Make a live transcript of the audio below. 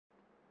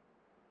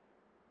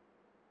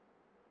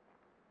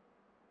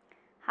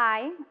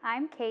Hi,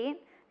 I'm Kate,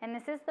 and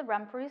this is the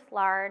Rump Roost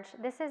Large.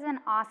 This is an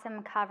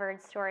awesome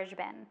covered storage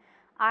bin.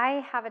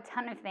 I have a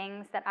ton of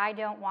things that I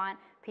don't want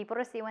people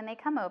to see when they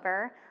come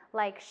over,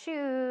 like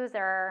shoes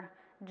or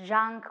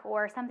junk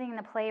or something in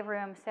the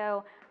playroom.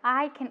 So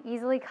I can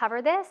easily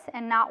cover this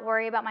and not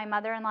worry about my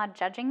mother-in-law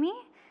judging me,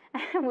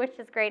 which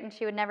is great, and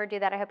she would never do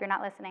that. I hope you're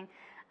not listening.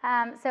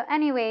 So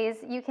anyways,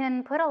 you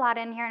can put a lot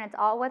in here, and it's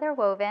all weather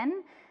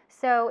woven.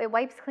 So it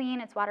wipes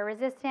clean, it's water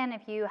resistant.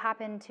 If you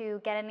happen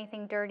to get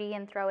anything dirty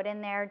and throw it in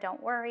there,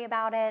 don't worry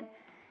about it.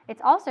 It's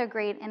also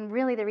great, and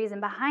really the reason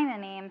behind the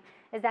name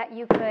is that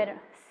you could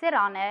sit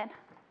on it,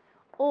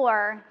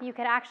 or you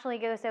could actually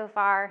go so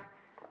far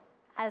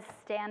as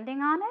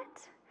standing on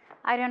it.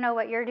 I don't know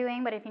what you're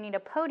doing, but if you need a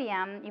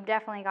podium, you've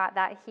definitely got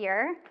that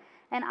here.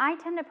 And I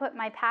tend to put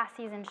my past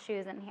season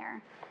shoes in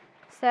here.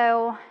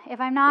 So if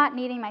I'm not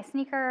needing my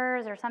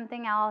sneakers or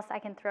something else, I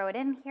can throw it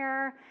in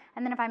here.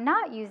 And then if I'm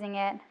not using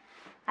it,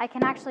 I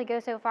can actually go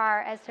so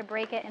far as to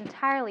break it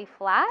entirely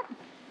flat.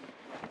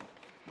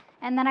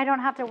 And then I don't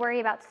have to worry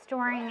about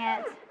storing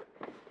it.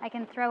 I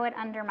can throw it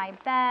under my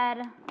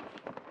bed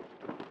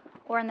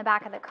or in the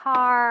back of the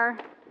car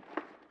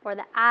or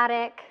the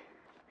attic.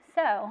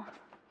 So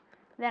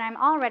then I'm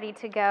all ready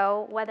to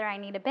go whether I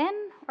need a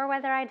bin or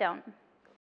whether I don't.